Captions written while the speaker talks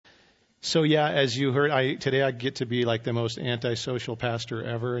So yeah, as you heard, today I get to be like the most antisocial pastor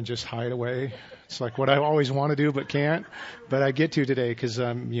ever and just hide away. It's like what I always want to do but can't. But I get to today because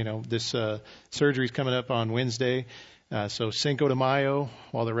this surgery's coming up on Wednesday. So Cinco de Mayo,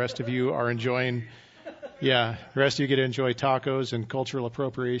 while the rest of you are enjoying, the rest of you get to enjoy tacos and cultural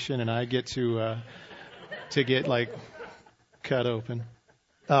appropriation, and I get to get like cut open.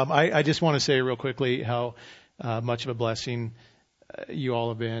 I just want to say real quickly how much of a blessing you all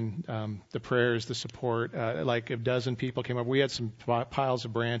have been, the prayers, the support. Like a dozen people came up. We had some piles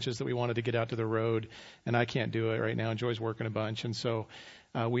of branches that we wanted to get out to the road, and I can't do it right now. Joy's working a bunch, and so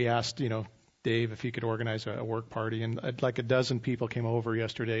we asked, Dave if he could organize a work party, and like a dozen people came over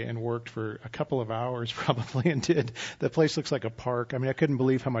yesterday and worked for a couple of hours probably, and did. The place looks like a park. I mean, I couldn't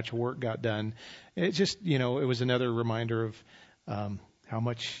believe how much work got done. It just, it was another reminder of how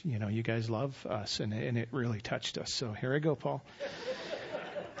much, you guys love us, and it really touched us. So here I go, Paul.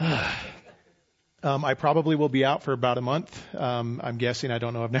 I probably will be out for about a month. I'm guessing. I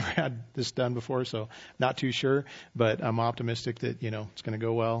don't know. I've never had this done before, so not too sure. But I'm optimistic that, it's going to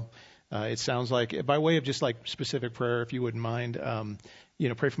go well. It sounds like, by way of just like specific prayer, if you wouldn't mind,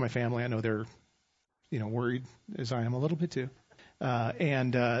 pray for my family. I know they're, worried, as I am a little bit too.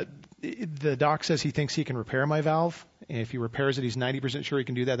 The doc says he thinks he can repair my valve. And if he repairs it, he's 90% sure he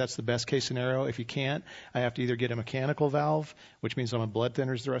can do that. That's the best case scenario. If he can't, I have to either get a mechanical valve, which means I'm on blood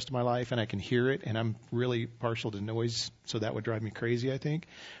thinners the rest of my life and I can hear it, and I'm really partial to noise, so that would drive me crazy, I think.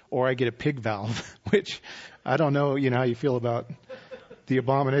 Or I get a pig valve, which I don't know, how you feel about the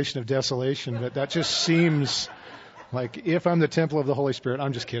abomination of desolation, but that just seems like if I'm the temple of the Holy Spirit.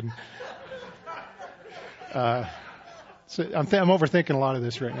 I'm just kidding. So I'm overthinking a lot of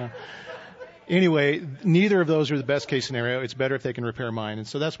this right now. Anyway, neither of those are the best case scenario. It's better if they can repair mine. And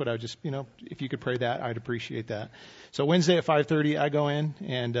so that's what I would just, if you could pray that, I'd appreciate that. So Wednesday at 5:30, I go in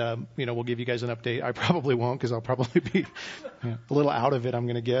and, we'll give you guys an update. I probably won't because I'll probably be a little out of it, I'm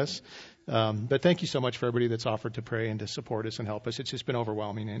going to guess. But thank you so much for everybody that's offered to pray and to support us and help us. It's just been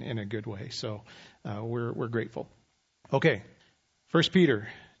overwhelming in a good way. So we're grateful. Okay. 1 Peter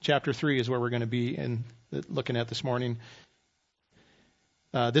chapter 3 is where we're going to be looking at this morning.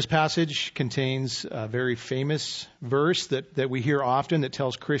 This passage contains a very famous verse that we hear often that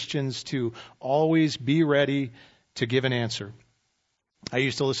tells Christians to always be ready to give an answer. I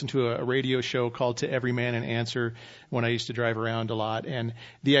used to listen to a radio show called To Every Man an Answer when I used to drive around a lot. And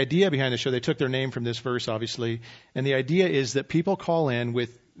the idea behind the show, they took their name from this verse, obviously. And the idea is that people call in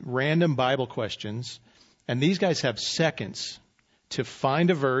with random Bible questions, and these guys have seconds to find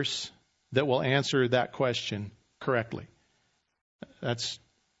a verse that will answer that question correctly.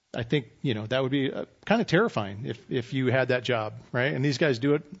 I think, that would be kind of terrifying if you had that job, right? And these guys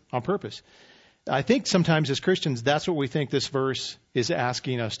do it on purpose. I think sometimes as Christians, that's what we think this verse is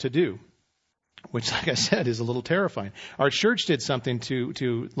asking us to do, which, like I said, is a little terrifying. Our church did something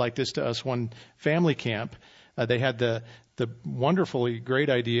to like this to us one family camp. They had the wonderfully great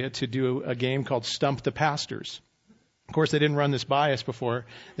idea to do a game called Stump the Pastors. Of course, they didn't run this by us before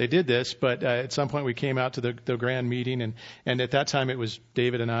they did this, but at some point we came out to the grand meeting, and at that time it was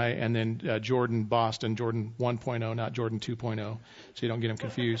David and I, and then Jordan Boston, Jordan 1.0, not Jordan 2.0, so you don't get them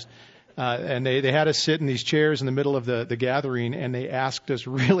confused. And they had us sit in these chairs in the middle of the gathering, and they asked us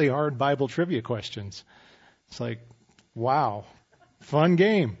really hard Bible trivia questions. It's like, wow, fun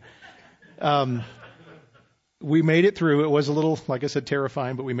game. We made it through. It was a little, like I said,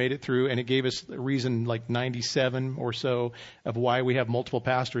 terrifying, but we made it through, and it gave us a reason like 97 or so of why we have multiple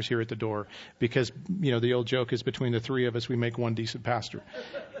pastors here at the door. Because, the old joke is between the three of us, we make one decent pastor.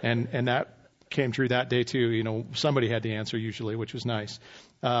 And that came true that day too. Somebody had the answer usually, which was nice.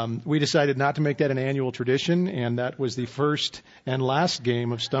 We decided not to make that an annual tradition, and that was the first and last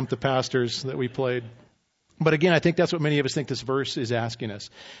game of Stump the Pastors that we played. But again, I think that's what many of us think this verse is asking us.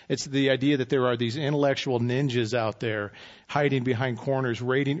 It's the idea that there are these intellectual ninjas out there hiding behind corners,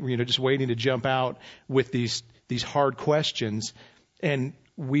 just waiting to jump out with these hard questions. And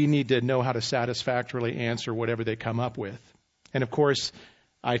we need to know how to satisfactorily answer whatever they come up with. And of course,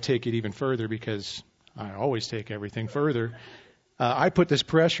 I take it even further because I always take everything further. I put this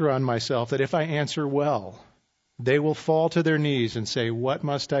pressure on myself that if I answer well, they will fall to their knees and say, "What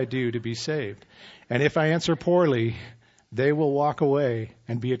must I do to be saved?" And if I answer poorly, they will walk away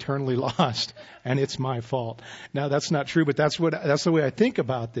and be eternally lost, and it's my fault. Now, that's not true, but that's the way I think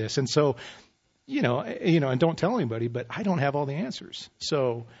about this. And so, and don't tell anybody, but I don't have all the answers.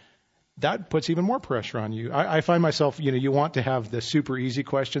 So that puts even more pressure on you. I find myself, you want to have the super easy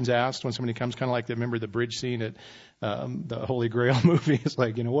questions asked when somebody comes, kind of like remember the bridge scene at the Holy Grail movie. It's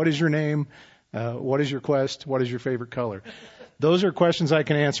like, what is your name? What is your quest? What is your favorite color? Those are questions I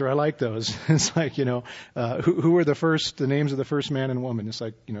can answer. I like those. It's like, who were the names of the first man and woman? It's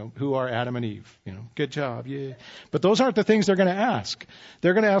like, who are Adam and Eve? Good job. Yeah. But those aren't the things they're going to ask.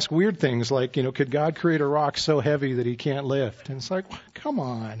 They're going to ask weird things like, could God create a rock so heavy that he can't lift? And it's like, come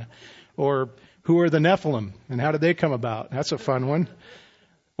on. Or who are the Nephilim and how did they come about? That's a fun one.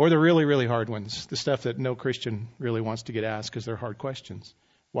 Or the really, really hard ones, the stuff that no Christian really wants to get asked because they're hard questions.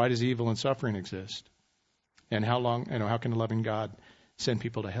 Why does evil and suffering exist? And how can a loving God send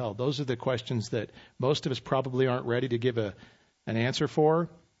people to hell? Those are the questions that most of us probably aren't ready to give an answer for.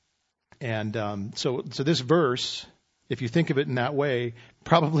 And so this verse, if you think of it in that way,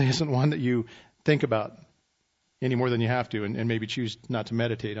 probably isn't one that you think about any more than you have to, and maybe choose not to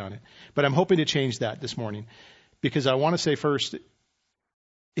meditate on it. But I'm hoping to change that this morning, because I want to say first,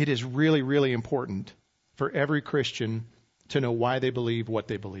 it is really, really important for every Christian to know why they believe what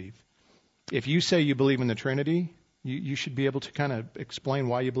they believe. If you say you believe in the Trinity, you should be able to kind of explain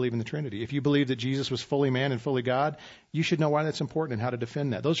why you believe in the Trinity. If you believe that Jesus was fully man and fully God, you should know why that's important and how to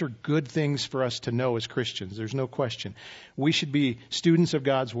defend that. Those are good things for us to know as Christians. There's no question. We should be students of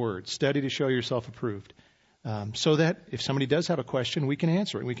God's Word. Study to show yourself approved. So that if somebody does have a question, we can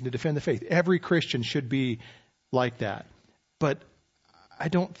answer it and we can defend the faith. Every Christian should be like that. But I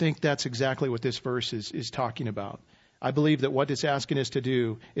don't think that's exactly what this verse is talking about. I believe that what it's asking us to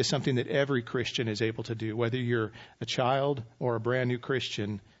do is something that every Christian is able to do. Whether you're a child or a brand new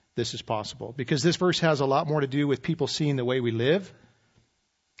Christian, this is possible. Because this verse has a lot more to do with people seeing the way we live,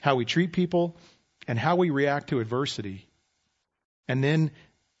 how we treat people, and how we react to adversity. And then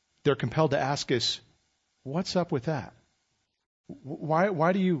they're compelled to ask us, what's up with that?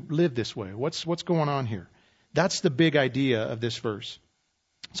 Why do you live this way? What's going on here? That's the big idea of this verse.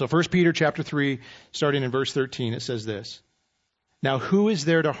 So 1 Peter chapter 3, starting in verse 13, it says this. Now who is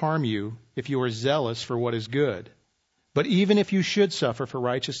there to harm you if you are zealous for what is good? But even if you should suffer for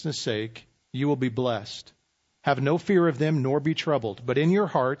righteousness' sake, you will be blessed. Have no fear of them, nor be troubled. But in your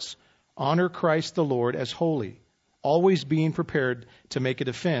hearts, honor Christ the Lord as holy, always being prepared to make a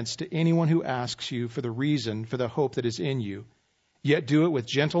defense to anyone who asks you for the reason for the hope that is in you. Yet do it with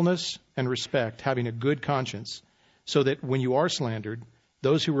gentleness and respect, having a good conscience, so that when you are slandered,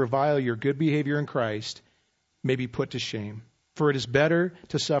 those who revile your good behavior in Christ may be put to shame. For it is better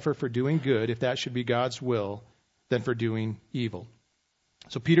to suffer for doing good, if that should be God's will, than for doing evil.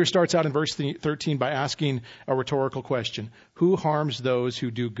 So Peter starts out in verse 13 by asking a rhetorical question. Who harms those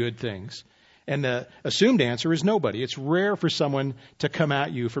who do good things? And the assumed answer is nobody. It's rare for someone to come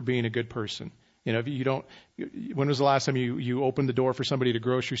at you for being a good person. If you don't, when was the last time you opened the door for somebody at a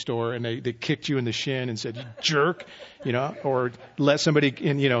grocery store and they kicked you in the shin and said, "You jerk," or let somebody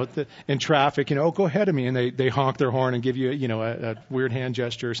in traffic, go ahead of me, and they honk their horn and give you, a weird hand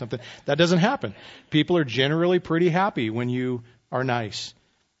gesture or something. That doesn't happen. People are generally pretty happy when you are nice.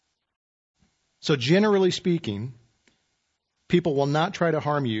 So generally speaking, people will not try to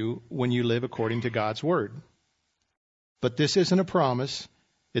harm you when you live according to God's word. But this isn't a promise,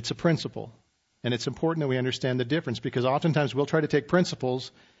 it's a principle. And it's important that we understand the difference, because oftentimes we'll try to take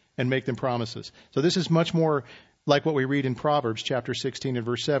principles and make them promises. So this is much more like what we read in Proverbs chapter 16 and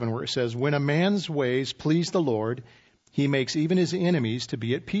verse 7, where it says, when a man's ways please the Lord, he makes even his enemies to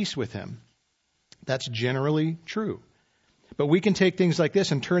be at peace with him. That's generally true. But we can take things like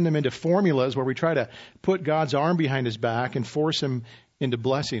this and turn them into formulas where we try to put God's arm behind his back and force him into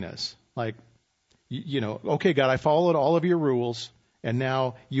blessing us. Like, okay, God, I followed all of your rules, and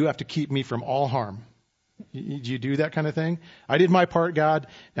now you have to keep me from all harm. Do you do that kind of thing? I did my part, God.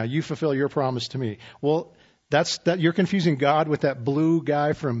 Now you fulfill your promise to me. Well, you're confusing God with that blue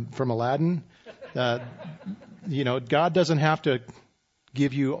guy from Aladdin. God doesn't have to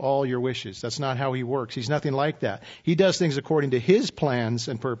give you all your wishes. That's not how he works. He's nothing like that. He does things according to his plans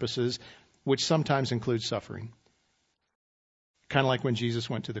and purposes, which sometimes includes suffering. Kind of like when Jesus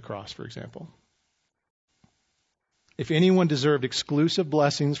went to the cross, for example. If anyone deserved exclusive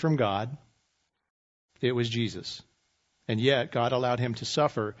blessings from God, it was Jesus. And yet, God allowed him to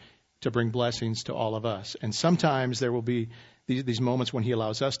suffer to bring blessings to all of us. And sometimes there will be these moments when he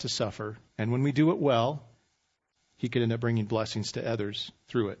allows us to suffer. And when we do it well, he could end up bringing blessings to others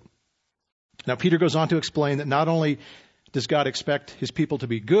through it. Now, Peter goes on to explain that not only does God expect his people to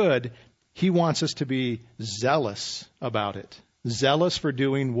be good, he wants us to be zealous about it. Zealous for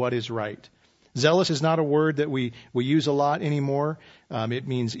doing what is right. Zealous is not a word that we use a lot anymore. It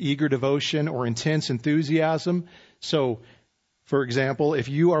means eager devotion or intense enthusiasm. So, for example, if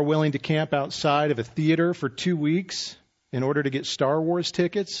you are willing to camp outside of a theater for 2 weeks in order to get Star Wars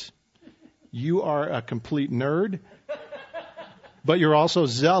tickets, you are a complete nerd, but you're also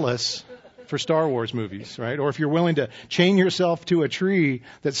zealous for Star Wars movies, right? Or if you're willing to chain yourself to a tree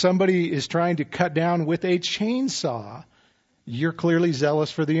that somebody is trying to cut down with a chainsaw, you're clearly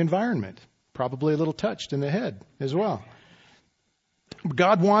zealous for the environment. Probably a little touched in the head as well.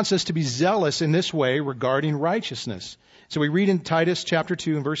 God wants us to be zealous in this way regarding righteousness. So we read in Titus chapter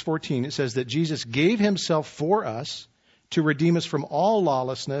 2 and verse 14, it says that Jesus gave himself for us to redeem us from all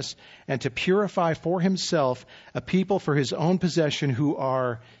lawlessness and to purify for himself a people for his own possession who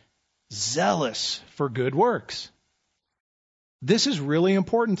are zealous for good works. This is really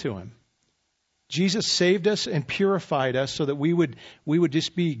important to him. Jesus saved us and purified us so that we would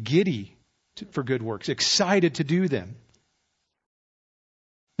just be giddy for good works, excited to do them.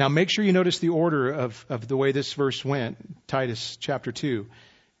 Now make sure you notice the order of the way this verse went, Titus chapter 2,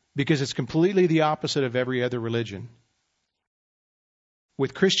 because it's completely the opposite of every other religion.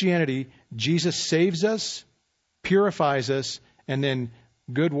 With Christianity, Jesus saves us, purifies us, and then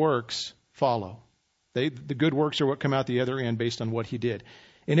good works follow. The good works are what come out the other end based on what he did.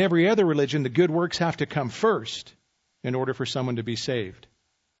 In every other religion, the good works have to come first in order for someone to be saved.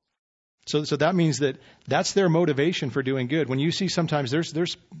 So that means that's their motivation for doing good. When you see sometimes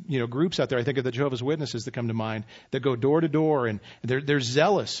there's groups out there, I think of the Jehovah's Witnesses that come to mind, that go door to door and they're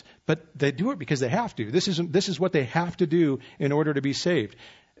zealous, but they do it because they have to. This is what they have to do in order to be saved.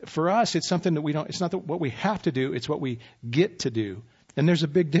 For us, it's something that it's not what we have to do, it's what we get to do. And there's a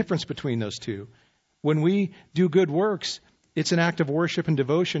big difference between those two. When we do good works, it's an act of worship and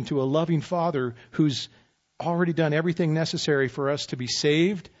devotion to a loving Father who's already done everything necessary for us to be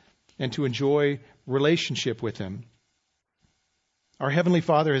saved and to enjoy relationship with him. Our Heavenly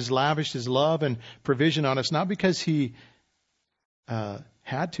Father has lavished his love and provision on us, not because he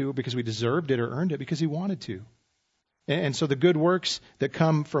had to, or because we deserved it or earned it, because he wanted to. And so the good works that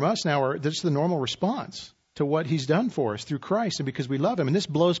come from us now are just the normal response to what he's done for us through Christ and because we love him. And this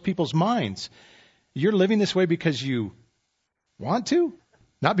blows people's minds. You're living this way because you want to,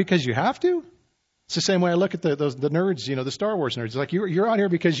 not because you have to. It's the same way I look at the nerds, the Star Wars nerds. It's like you're on here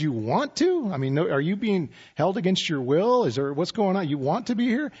because you want to? I mean, are you being held against your will? What's going on? You want to be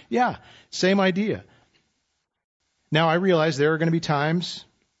here? Yeah, same idea. Now, I realize there are going to be times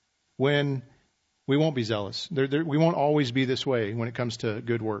when we won't be zealous. We won't always be this way when it comes to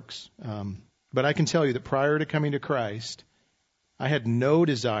good works. But I can tell you that prior to coming to Christ, I had no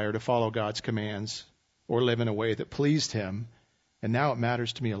desire to follow God's commands or live in a way that pleased him. And now it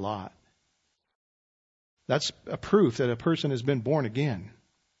matters to me a lot. That's a proof that a person has been born again.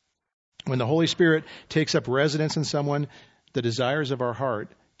 When the Holy Spirit takes up residence in someone, the desires of our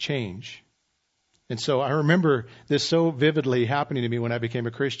heart change. And so I remember this so vividly happening to me when I became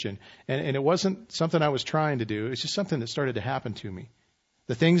a Christian. And it wasn't something I was trying to do. It's just something that started to happen to me.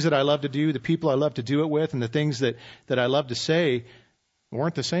 The things that I love to do, the people I love to do it with, and the things that I love to say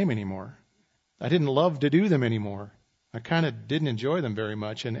weren't the same anymore. I didn't love to do them anymore. I kind of didn't enjoy them very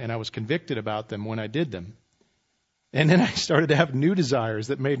much, and I was convicted about them when I did them. And then I started to have new desires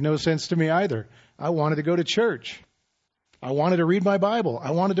that made no sense to me either. I wanted to go to church. I wanted to read my Bible.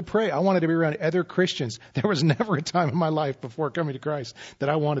 I wanted to pray. I wanted to be around other Christians. There was never a time in my life before coming to Christ that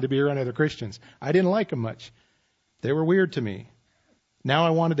I wanted to be around other Christians. I didn't like them much. They were weird to me. Now I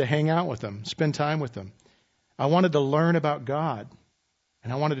wanted to hang out with them, spend time with them. I wanted to learn about God,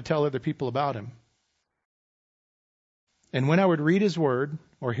 and I wanted to tell other people about him. And when I would read his word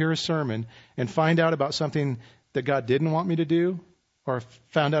or hear a sermon and find out about something that God didn't want me to do, or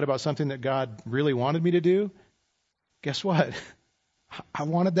found out about something that God really wanted me to do, guess what? I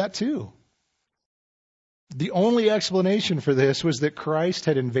wanted that too. The only explanation for this was that Christ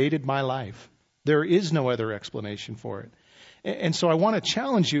had invaded my life. There is no other explanation for it. And so I want to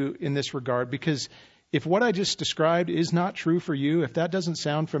challenge you in this regard, because if what I just described is not true for you, if that doesn't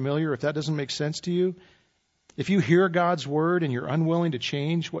sound familiar, if that doesn't make sense to you, if you hear God's word and you're unwilling to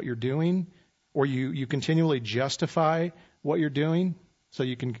change what you're doing, or you continually justify what you're doing so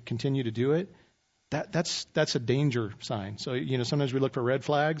you can continue to do it, that's a danger sign. So, sometimes we look for red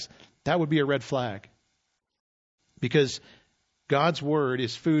flags. That would be a red flag. Because God's word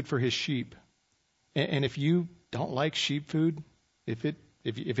is food for his sheep. And if you don't like sheep food, if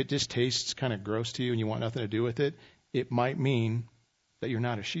it just tastes kind of gross to you and you want nothing to do with it, it might mean that you're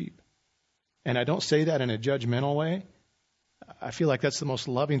not a sheep. And I don't say that in a judgmental way. I feel like that's the most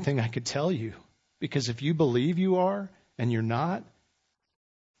loving thing I could tell you. Because if you believe you are and you're not,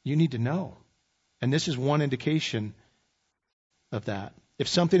 you need to know. And this is one indication of that. If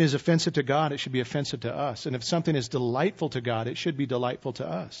something is offensive to God, it should be offensive to us. And if something is delightful to God, it should be delightful to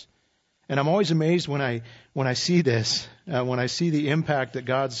us. And I'm always amazed when I see this, when I see the impact that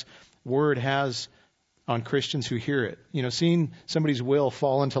God's word has on Christians who hear it. Seeing somebody's will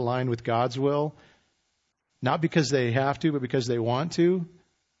fall into line with God's will, not because they have to, but because they want to,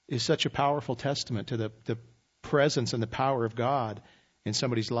 is such a powerful testament to the presence and the power of God in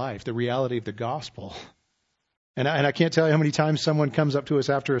somebody's life, the reality of the gospel. And I can't tell you how many times someone comes up to us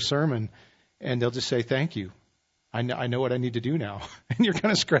after a sermon and they'll just say, thank you. I know what I need to do now. And you're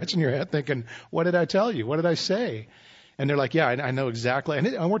kind of scratching your head thinking, what did I tell you? What did I say? And they're like, yeah, I know exactly.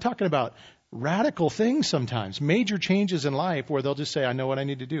 And we're talking about radical things sometimes, major changes in life where they'll just say, I know what I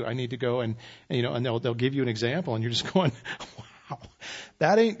need to do. I need to go and they'll give you an example and you're just going, wow,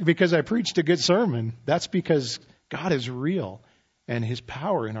 that ain't because I preached a good sermon. That's because God is real and his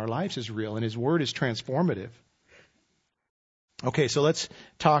power in our lives is real and his word is transformative. Okay, so let's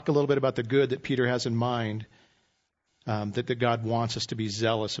talk a little bit about the good that Peter has in mind. That God wants us to be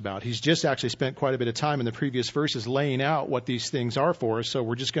zealous about. He's just actually spent quite a bit of time in the previous verses laying out what these things are for us, so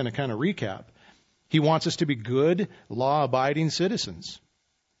we're just going to kind of recap. He wants us to be good, law-abiding citizens.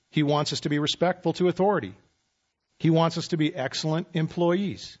 He wants us to be respectful to authority. He wants us to be excellent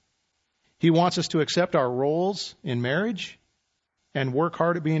employees. He wants us to accept our roles in marriage and work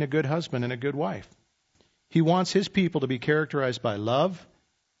hard at being a good husband and a good wife. He wants his people to be characterized by love,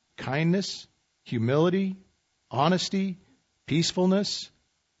 kindness, humility, honesty, peacefulness,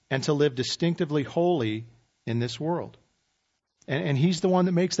 and to live distinctively holy in this world. And he's the one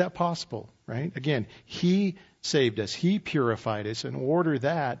that makes that possible, right? Again, he saved us. He purified us in order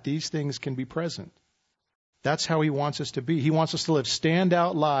that these things can be present. That's how he wants us to be. He wants us to live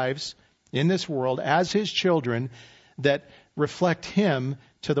standout lives in this world as his children that reflect him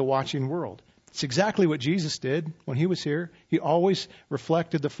to the watching world. It's exactly what Jesus did when he was here. He always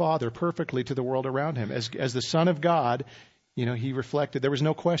reflected the Father perfectly to the world around him. As the Son of God, he reflected. There was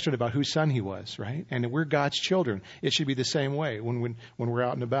no question about whose son he was, right? And we're God's children. It should be the same way when we're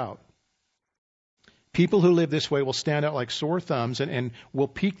out and about. People who live this way will stand out like sore thumbs and will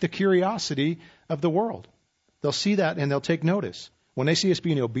pique the curiosity of the world. They'll see that and they'll take notice. When they see us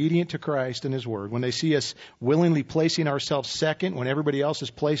being obedient to Christ and his word, when they see us willingly placing ourselves second when everybody else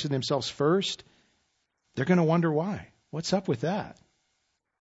is placing themselves first, they're going to wonder why. What's up with that?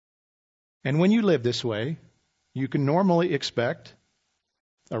 And when you live this way, you can normally expect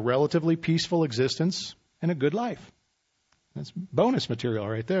a relatively peaceful existence and a good life. That's bonus material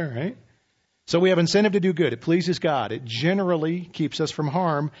right there, right? So we have incentive to do good. It pleases God. It generally keeps us from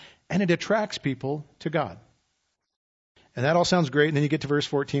harm, and it attracts people to God. And that all sounds great, and then you get to verse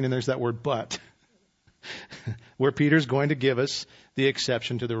 14, and there's that word but, where Peter's going to give us the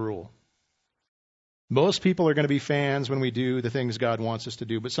exception to the rule. Most people are going to be fans when we do the things God wants us to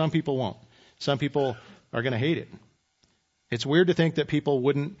do, but some people won't. Some people are going to hate it. It's weird to think that people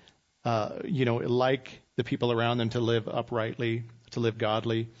wouldn't, like the people around them to live uprightly, to live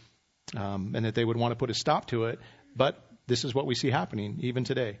godly, and that they would want to put a stop to it, but this is what we see happening even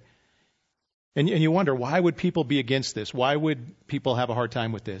today. And you wonder, why would people be against this? Why would people have a hard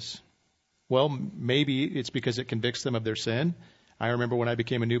time with this? Well, maybe it's because it convicts them of their sin. I remember when I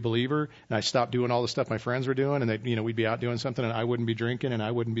became a new believer and I stopped doing all the stuff my friends were doing, and we'd be out doing something and I wouldn't be drinking and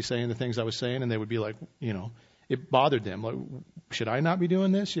I wouldn't be saying the things I was saying, and they would be like, it bothered them. Like, should I not be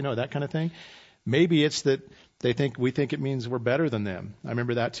doing this? That kind of thing. Maybe it's that we think it means we're better than them. I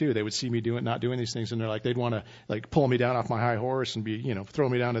remember that too. They would see me not doing these things, and they're like, they'd want to pull me down off my high horse and be, throw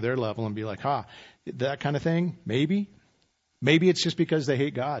me down to their level and be like, that kind of thing. Maybe it's just because they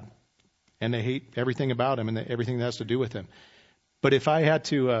hate God and they hate everything about him and everything that has to do with him. But if I had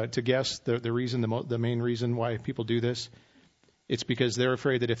to guess the main reason why people do this, it's because they're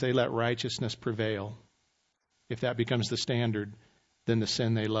afraid that if they let righteousness prevail, if that becomes the standard, then the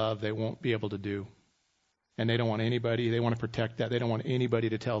sin they love, they won't be able to do. And they don't want they want to protect that. They don't want anybody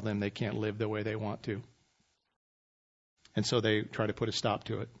to tell them they can't live the way they want to. And so they try to put a stop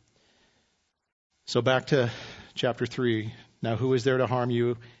to it. So back to chapter 3. Now, who is there to harm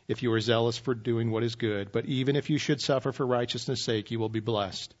you if you are zealous for doing what is good? But even if you should suffer for righteousness' sake, you will be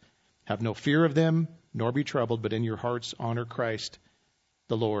blessed. Have no fear of them, nor be troubled, but in your hearts honor Christ,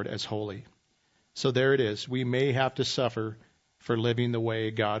 the Lord, as holy. So there it is. We may have to suffer for living the way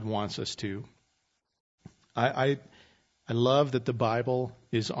God wants us to. I love that the Bible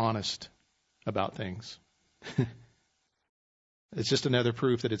is honest about things. It's just another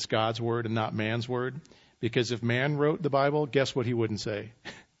proof that it's God's word and not man's word. Because if man wrote the Bible, guess what he wouldn't say?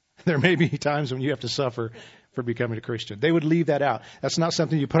 There may be times when you have to suffer for becoming a Christian. They would leave that out. That's not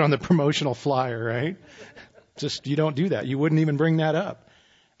something you put on the promotional flyer, right? Just, you don't do that. You wouldn't even bring that up.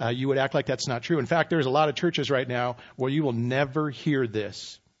 You would act like that's not true. In fact, there's a lot of churches right now where you will never hear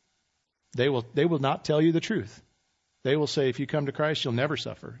this. They will not tell you the truth. They will say, if you come to Christ, you'll never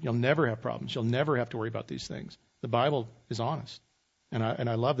suffer. You'll never have problems. You'll never have to worry about these things. The Bible is honest. And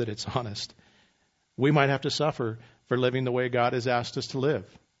I love that it's honest. We might have to suffer for living the way God has asked us to live.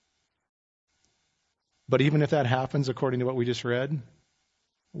 But even if that happens, according to what we just read,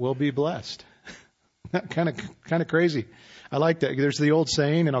 we'll be blessed. kind of crazy. I like that. There's the old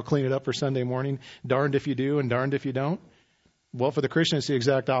saying, and I'll clean it up for Sunday morning, darned if you do and darned if you don't. Well, for the Christian, it's the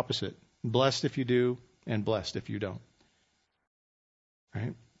exact opposite. Blessed if you do and blessed if you don't.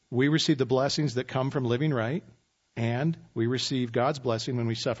 Right? We receive the blessings that come from living right, and we receive God's blessing when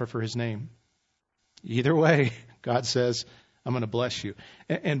we suffer for his name. Either way, God says, I'm going to bless you.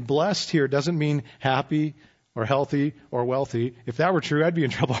 And blessed here doesn't mean happy or healthy or wealthy. If that were true, I'd be in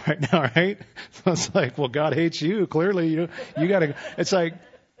trouble right now, right? So it's like, well, God hates you. Clearly, you got to. It's like,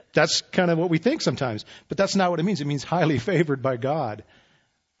 that's kind of what we think sometimes. But that's not what it means. It means highly favored by God.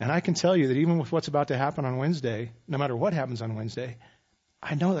 And I can tell you that even with what's about to happen on Wednesday, no matter what happens on Wednesday,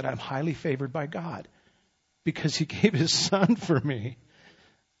 I know that I'm highly favored by God because he gave his son for me.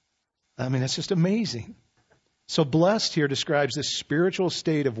 I mean, it's just amazing. So blessed here describes this spiritual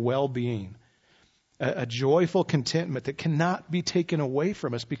state of well-being, a joyful contentment that cannot be taken away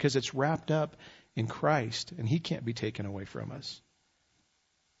from us because it's wrapped up in Christ, and he can't be taken away from us.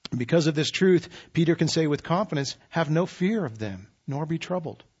 Because of this truth, Peter can say with confidence, have no fear of them, nor be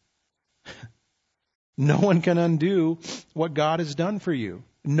troubled. No one can undo what God has done for you.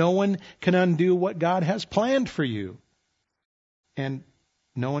 No one can undo what God has planned for you. And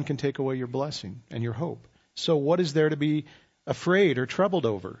no one can take away your blessing and your hope. So what is there to be afraid or troubled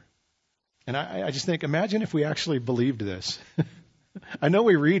over? And I just think, imagine if we actually believed this. I know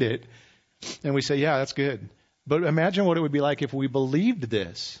we read it and we say, yeah, that's good. But imagine what it would be like if we believed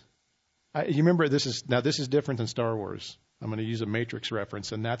this. You remember, this is different than Star Wars. I'm going to use a Matrix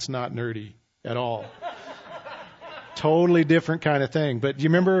reference, and that's not nerdy at all. Totally different kind of thing. But do you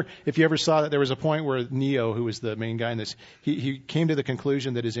remember, if you ever saw that, there was a point where Neo, who was the main guy in this, he came to the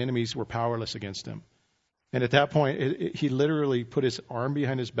conclusion that his enemies were powerless against him. And at that point, he literally put his arm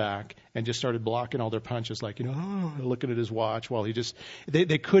behind his back and just started blocking all their punches, like, looking at his watch while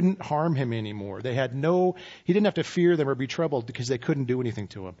they couldn't harm him anymore. He didn't have to fear them or be troubled because they couldn't do anything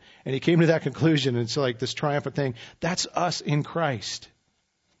to him. And he came to that conclusion, and it's like this triumphant thing. That's us in Christ.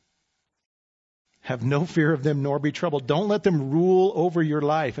 Have no fear of them nor be troubled. Don't let them rule over your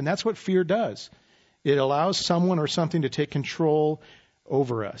life. And that's what fear does. It allows someone or something to take control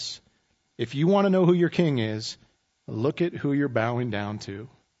over us. If you want to know who your king is, look at who you're bowing down to.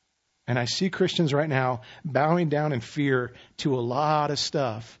 And I see Christians right now bowing down in fear to a lot of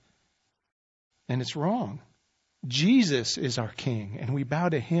stuff. And it's wrong. Jesus is our king, and we bow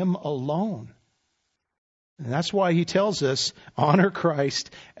to him alone. And that's why he tells us, honor Christ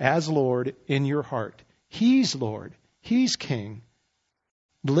as Lord in your heart. He's Lord. He's king.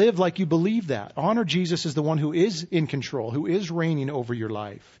 Live like you believe that. Honor Jesus as the one who is in control, who is reigning over your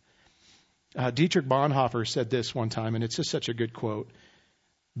life. Dietrich Bonhoeffer said this one time, and it's just such a good quote.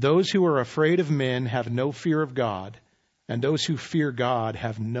 Those who are afraid of men have no fear of God, and those who fear God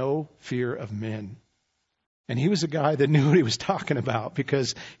have no fear of men. And he was a guy that knew what he was talking about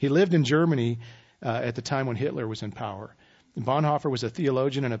because he lived in Germany at the time when Hitler was in power. And Bonhoeffer was a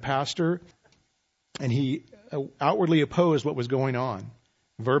theologian and a pastor, and he outwardly opposed what was going on.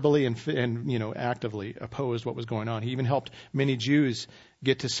 Verbally and actively opposed what was going on. He even helped many Jews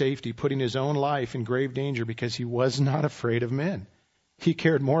get to safety, putting his own life in grave danger because he was not afraid of men. He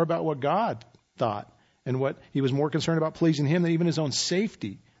cared more about what God thought, and what he was more concerned about pleasing him than even his own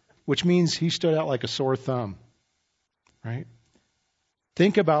safety, which means he stood out like a sore thumb. Right?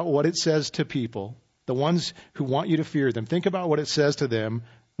 Think about what it says to people, the ones who want you to fear them. Think about what it says to them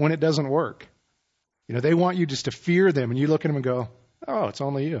when it doesn't work. They want you just to fear them, and you look at them and go, oh, it's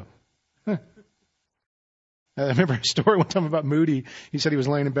only you. Huh. I remember a story one time about Moody. He said he was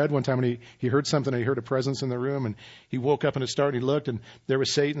laying in bed one time and he heard something. He heard a presence in the room, and he woke up in a start and he looked, and there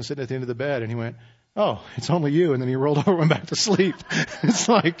was Satan sitting at the end of the bed, and he went, oh, it's only you. And then he rolled over and went back to sleep. It's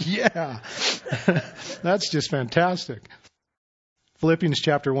like, yeah, that's just fantastic. Philippians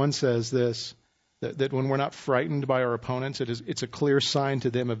chapter 1 says this, that when we're not frightened by our opponents, it's a clear sign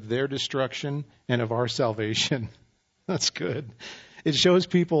to them of their destruction and of our salvation. That's good. It shows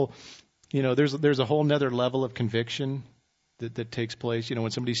people, there's a whole nother level of conviction that takes place.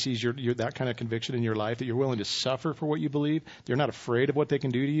 When somebody sees your that kind of conviction in your life, that you're willing to suffer for what you believe, they're not afraid of what they can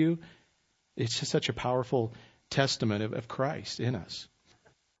do to you. It's just such a powerful testament of Christ in us.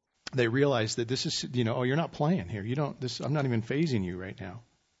 They realize that this is, you're not playing here. I'm not even phasing you right now.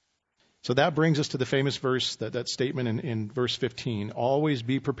 So that brings us to the famous verse, that statement in verse 15. Always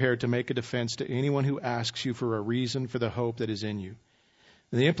be prepared to make a defense to anyone who asks you for a reason for the hope that is in you.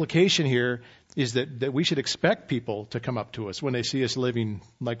 And the implication here is that we should expect people to come up to us when they see us living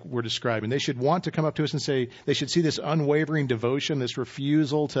like we're describing. They should want to come up to us and say, they should see this unwavering devotion, this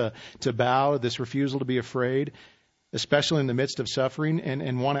refusal to bow, this refusal to be afraid, especially in the midst of suffering,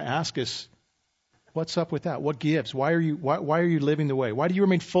 and want to ask us, what's up with that? What gives? Why are you living the way? Why do you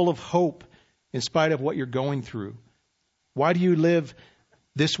remain full of hope in spite of what you're going through? Why do you live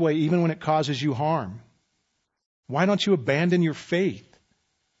this way even when it causes you harm? Why don't you abandon your faith?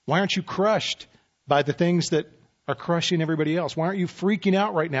 Why aren't you crushed by the things that are crushing everybody else? Why aren't you freaking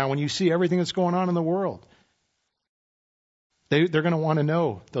out right now when you see everything that's going on in the world? They're going to want to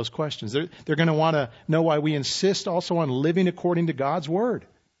know those questions. They're going to want to know why we insist also on living according to God's Word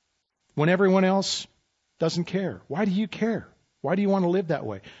when everyone else doesn't care. Why do you care? Why do you want to live that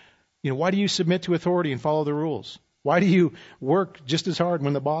way? Why do you submit to authority and follow the rules? Why do you work just as hard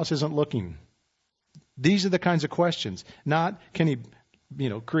when the boss isn't looking? These are the kinds of questions. Not, can he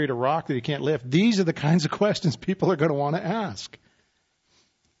create a rock that he can't lift? These are the kinds of questions people are going to want to ask.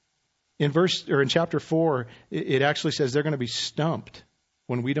 In chapter 4, it actually says they're going to be stumped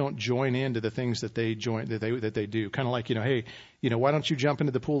when we don't join into the things that they do. Kind of like, hey, why don't you jump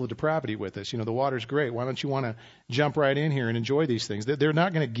into the pool of depravity with us? The water's great. Why don't you want to jump right in here and enjoy these things? They're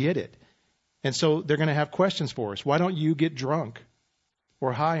not going to get it. And so they're going to have questions for us. Why don't you get drunk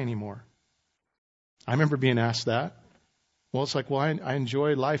or high anymore? I remember being asked that. Well, it's like, I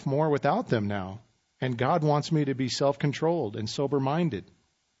enjoy life more without them now. And God wants me to be self-controlled and sober-minded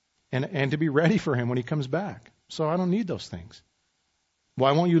and to be ready for Him when He comes back. So I don't need those things.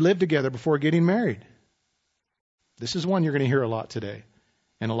 Why won't you live together before getting married? This is one you're going to hear a lot today.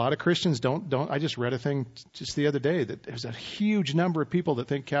 And a lot of Christians don't. I just read a thing just the other day that there's a huge number of people that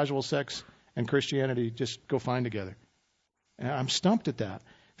think casual sex and Christianity just go fine together. And I'm stumped at that.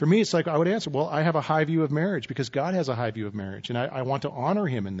 For me, it's like I would answer, I have a high view of marriage because God has a high view of marriage, and I want to honor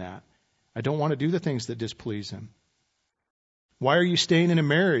Him in that. I don't want to do the things that displease Him. Why are you staying in a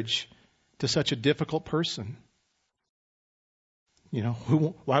marriage to such a difficult person?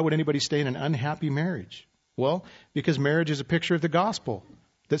 Why would anybody stay in an unhappy marriage? Well, because marriage is a picture of the gospel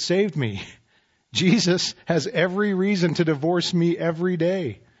that saved me. Jesus has every reason to divorce me every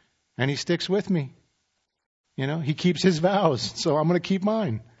day, and He sticks with me. He keeps His vows, so I'm going to keep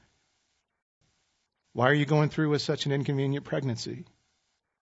mine. Why are you going through with such an inconvenient pregnancy?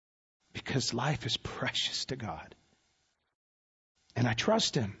 Because life is precious to God. And I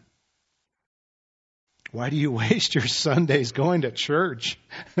trust Him. Why do you waste your Sundays going to church?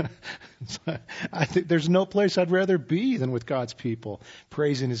 I think there's no place I'd rather be than with God's people,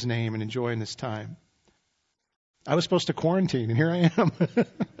 praising His name and enjoying this time. I was supposed to quarantine, and here I am.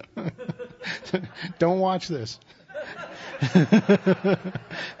 Don't watch this.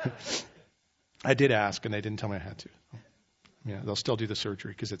 I did ask, and they didn't tell me I had to. They'll still do the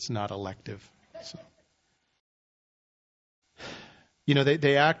surgery because it's not elective. So.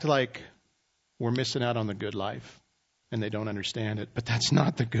 They act like we're missing out on the good life, and they don't understand it. But that's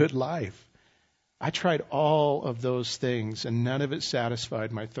not the good life. I tried all of those things, and none of it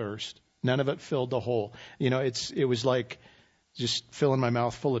satisfied my thirst. None of it filled the hole. It was like just filling my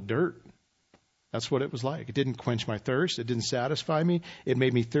mouth full of dirt. That's what it was like. It didn't quench my thirst. It didn't satisfy me. It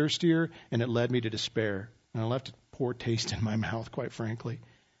made me thirstier, and it led me to despair. And I left a poor taste in my mouth, quite frankly.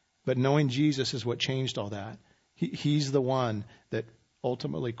 But knowing Jesus is what changed all that. He's the one that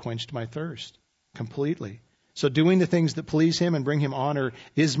ultimately quenched my thirst completely. So doing the things that please Him and bring Him honor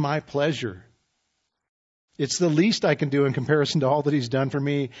is my pleasure. It's the least I can do in comparison to all that He's done for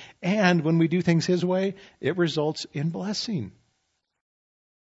me. And when we do things His way, it results in blessing.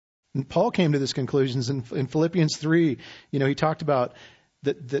 And Paul came to this conclusion in Philippians 3. He talked about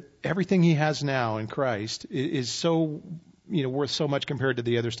that everything he has now in Christ is so, worth so much compared to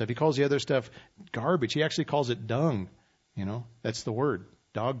the other stuff. He calls the other stuff garbage. He actually calls it dung. That's the word.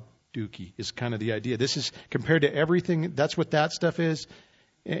 Dog dookie is kind of the idea. This is compared to everything. That's what that stuff is.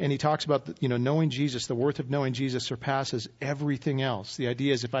 And he talks about, knowing Jesus, the worth of knowing Jesus surpasses everything else. The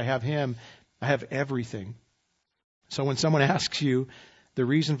idea is if I have Him, I have everything. So when someone asks you the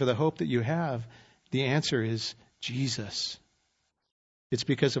reason for the hope that you have, the answer is Jesus. It's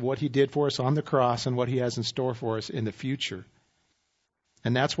because of what He did for us on the cross and what He has in store for us in the future.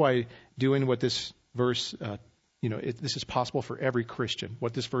 And that's why doing what this verse, this is possible for every Christian.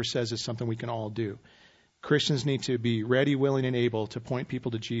 What this verse says is something we can all do. Christians need to be ready, willing, and able to point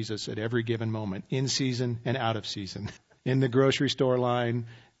people to Jesus at every given moment, in season and out of season. In the grocery store line,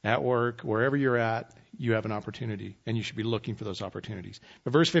 at work, wherever you're at, you have an opportunity, and you should be looking for those opportunities.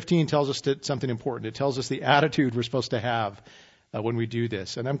 But verse 15 tells us something important. It tells us the attitude we're supposed to have when we do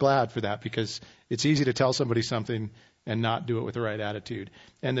this. And I'm glad for that, because it's easy to tell somebody something and not do it with the right attitude.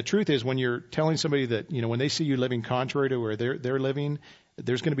 And the truth is, when you're telling somebody that, when they see you living contrary to where they're living,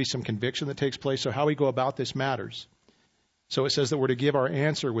 there's going to be some conviction that takes place. So how we go about this matters. So it says that we're to give our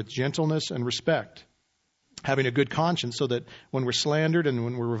answer with gentleness and respect, having a good conscience, so that when we're slandered and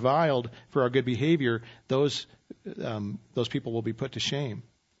when we're reviled for our good behavior, those people will be put to shame.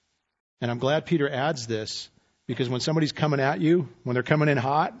 And I'm glad Peter adds this, because when somebody's coming at you, when they're coming in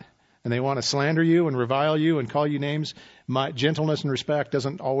hot and they want to slander you and revile you and call you names, my gentleness and respect those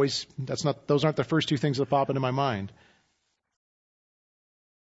aren't the first two things that pop into my mind.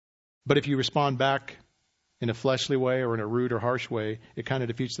 But if you respond back in a fleshly way or in a rude or harsh way, it kind of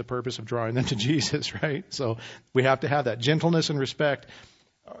defeats the purpose of drawing them to Jesus, right? So we have to have that. Gentleness and respect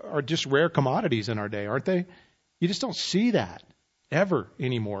are just rare commodities in our day, aren't they? You just don't see that ever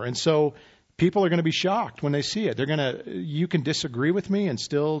anymore. And so people are going to be shocked when they see it. You can disagree with me and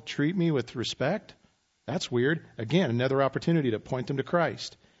still treat me with respect. That's weird. Again, another opportunity to point them to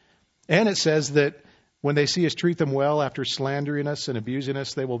Christ. And it says that when they see us treat them well after slandering us and abusing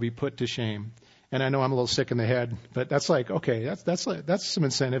us, they will be put to shame. And I know I'm a little sick in the head, but that's like, okay, that's some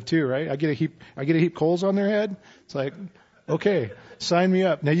incentive too, right? I get a heap coals on their head. It's like, okay, sign me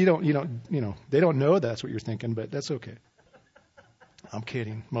up. Now they don't know that's what you're thinking, but that's okay. I'm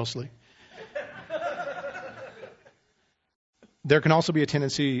kidding, mostly. There can also be a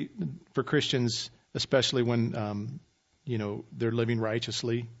tendency for Christians, especially when, they're living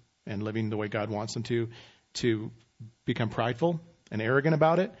righteously and living the way God wants them to become prideful and arrogant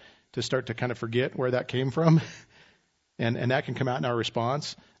about it, to start to kind of forget where that came from. And that can come out in our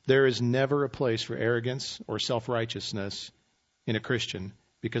response. There is never a place for arrogance or self-righteousness in a Christian,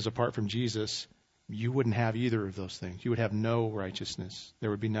 because apart from Jesus, you wouldn't have either of those things. You would have no righteousness. There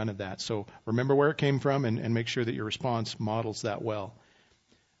would be none of that. So remember where it came from and make sure that your response models that well.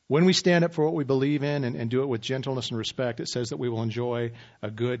 When we stand up for what we believe in and do it with gentleness and respect, it says that we will enjoy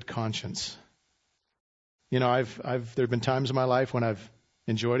a good conscience. There have been times in my life when I've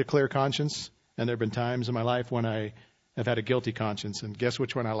enjoyed a clear conscience, and there have been times in my life when I have had a guilty conscience, and guess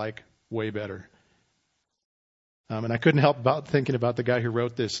which one I like way better? And I couldn't help thinking about the guy who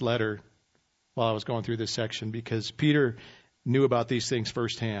wrote this letter while I was going through this section, because Peter knew about these things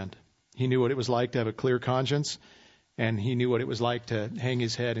firsthand. He knew what it was like to have a clear conscience, and he knew what it was like to hang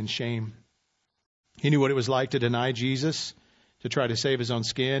his head in shame. He knew what it was like to deny Jesus, to try to save his own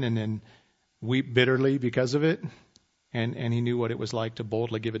skin, and then weep bitterly because of it. And he knew what it was like to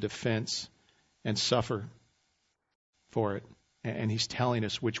boldly give a defense and suffer for it. And he's telling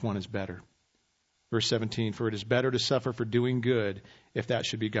us which one is better. Verse 17, for it is better to suffer for doing good, if that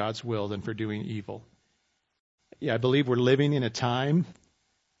should be God's will, than for doing evil. Yeah, I believe we're living in a time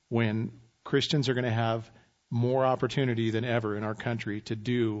when Christians are going to have more opportunity than ever in our country to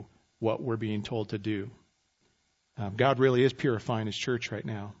do what we're being told to do. God really is purifying his church right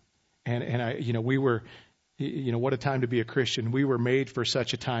now. What a time to be a Christian. We were made for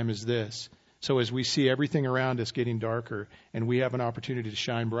such a time as this. So as we see everything around us getting darker and we have an opportunity to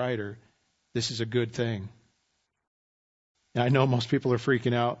shine brighter, this is a good thing. And I know most people are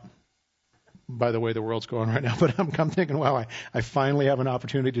freaking out by the way the world's going right now, but I'm thinking, wow, I finally have an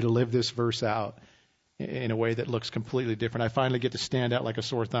opportunity to live this verse out in a way that looks completely different. I finally get to stand out like a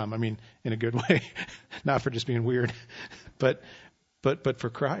sore thumb. I mean, in a good way, not for just being weird, but for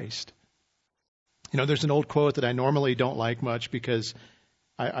Christ. There's an old quote that I normally don't like much, because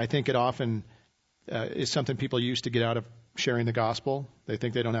I think it often is something people use to get out of sharing the gospel. They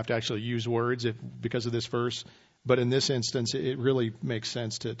think they don't have to actually use words because of this verse. But in this instance, it really makes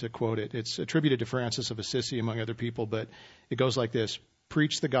sense to quote it. It's attributed to Francis of Assisi, among other people, but it goes like this: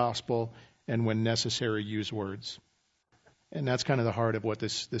 preach the gospel, and when necessary, use words. And that's kind of the heart of what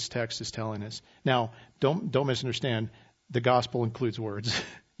this text is telling us. Now, don't misunderstand. The gospel includes words.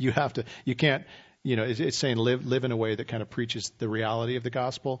 You can't, it's saying live in a way that kind of preaches the reality of the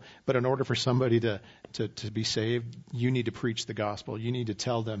gospel. But in order for somebody to be saved, you need to preach the gospel. You need to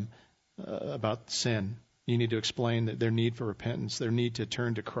tell them about sin. You need to explain their need for repentance, their need to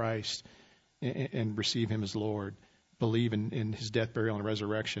turn to Christ and receive him as Lord. Believe in his death, burial, and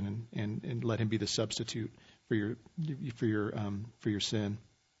resurrection, and let him be the substitute for your sin.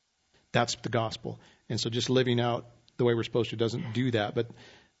 That's the gospel. And so just living out the way we're supposed to doesn't do that. But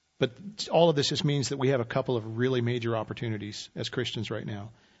all of this just means that we have a couple of really major opportunities as Christians right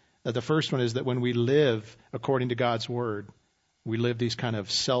now. The first one is that when we live according to God's word, we live these kind of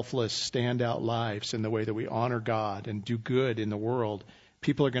selfless, standout lives in the way that we honor God and do good in the world,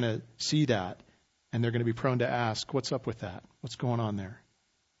 people are going to see that, and they're going to be prone to ask, what's up with that? What's going on there?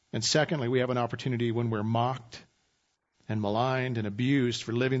 And secondly, we have an opportunity when we're mocked and maligned and abused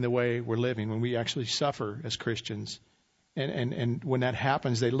for living the way we're living, when we actually suffer as Christians. And when that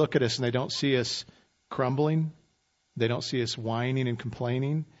happens, they look at us and they don't see us crumbling. They don't see us whining and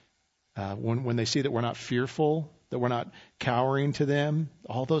complaining. When they see that we're not fearful, that we're not cowering to them,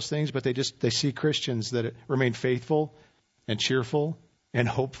 all those things, but they see Christians that remain faithful and cheerful and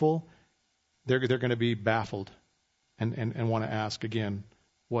hopeful, they're going to be baffled and want to ask again,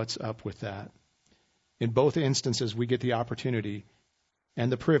 what's up with that? In both instances, we get the opportunity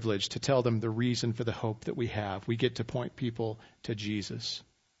and the privilege to tell them the reason for the hope that we have. We get to point people to Jesus.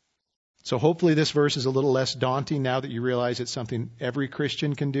 So hopefully this verse is a little less daunting now that you realize it's something every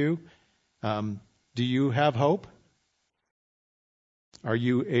Christian can do. Do you have hope? Are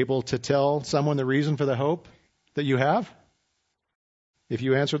you able to tell someone the reason for the hope that you have? If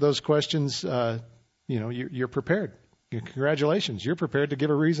you answer those questions, you're prepared. Congratulations, you're prepared to give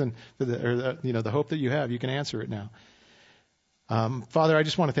a reason for the hope that you have. You can answer it now. Father, I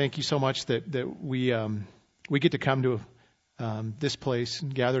just want to thank you so much that we get to come to this place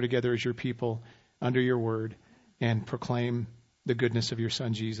and gather together as your people under your word and proclaim the goodness of your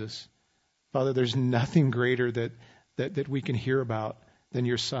Son Jesus. Father, there's nothing greater that we can hear about than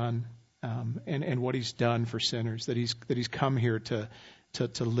your Son and what he's done for sinners. That he's come here to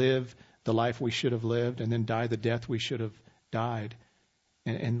live the life we should have lived and then die the death we should have died.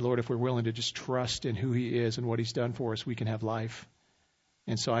 And Lord, if we're willing to just trust in who he is and what he's done for us, we can have life.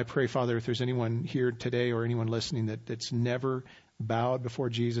 And so I pray, Father, if there's anyone here today or anyone listening that's never bowed before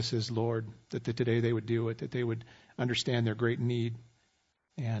Jesus as Lord, that today they would do it, that they would understand their great need,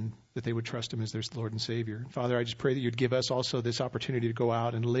 and that they would trust him as their Lord and Savior. Father, I just pray that you'd give us also this opportunity to go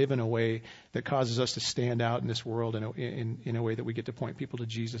out and live in a way that causes us to stand out in this world in a way that we get to point people to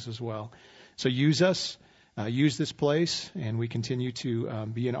Jesus as well. So use us, use this place, and we continue to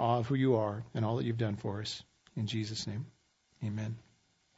be in awe of who you are and all that you've done for us. In Jesus' name, amen.